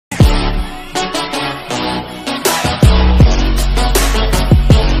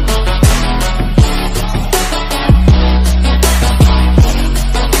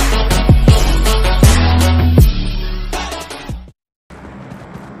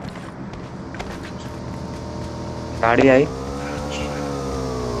गाड़ी आई।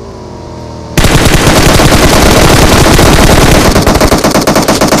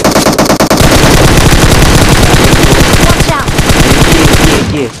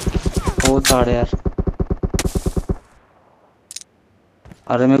 ये बहुत सारे यार।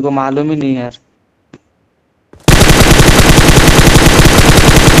 अरे मेरे को मालूम ही नहीं यार।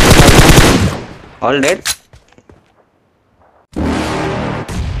 All dead.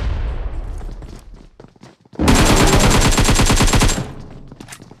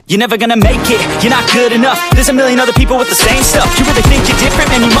 You're never gonna make it, you're not good enough. There's a million other people with the same stuff. You really think you're different,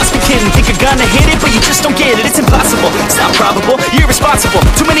 man, you must be kidding. Think you're gonna hit it, but you just don't get it. It's impossible, it's not probable, you're irresponsible.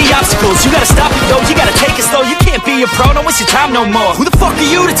 Too many obstacles, you gotta stop it though. You gotta take it slow, you can't be a pro, don't waste your time no more. Who the fuck are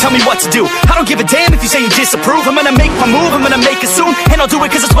you to tell me what to do? I don't give a damn if you say you disapprove. I'm gonna make my move, I'm gonna make it soon. And I'll do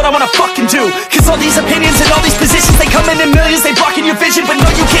it cause it's what I wanna fucking do. Cause all these opinions and all these positions, they come in millions, they blocking your vision. But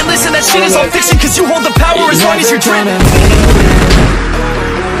no, you can't listen, that shit is all fiction. Cause you hold the power as long as you're dreaming.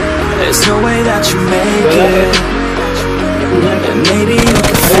 There's no way that you make it. And maybe you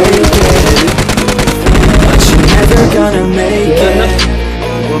can fake it, but you're never gonna make it.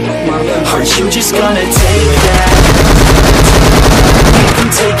 Aren't you just gonna take that? You can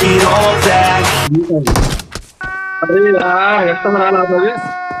take it all back.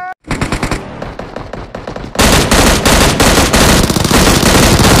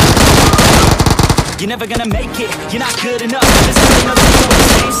 You're never gonna make it, you're not good enough. There's nothing other people with the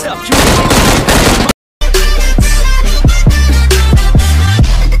same stuff. You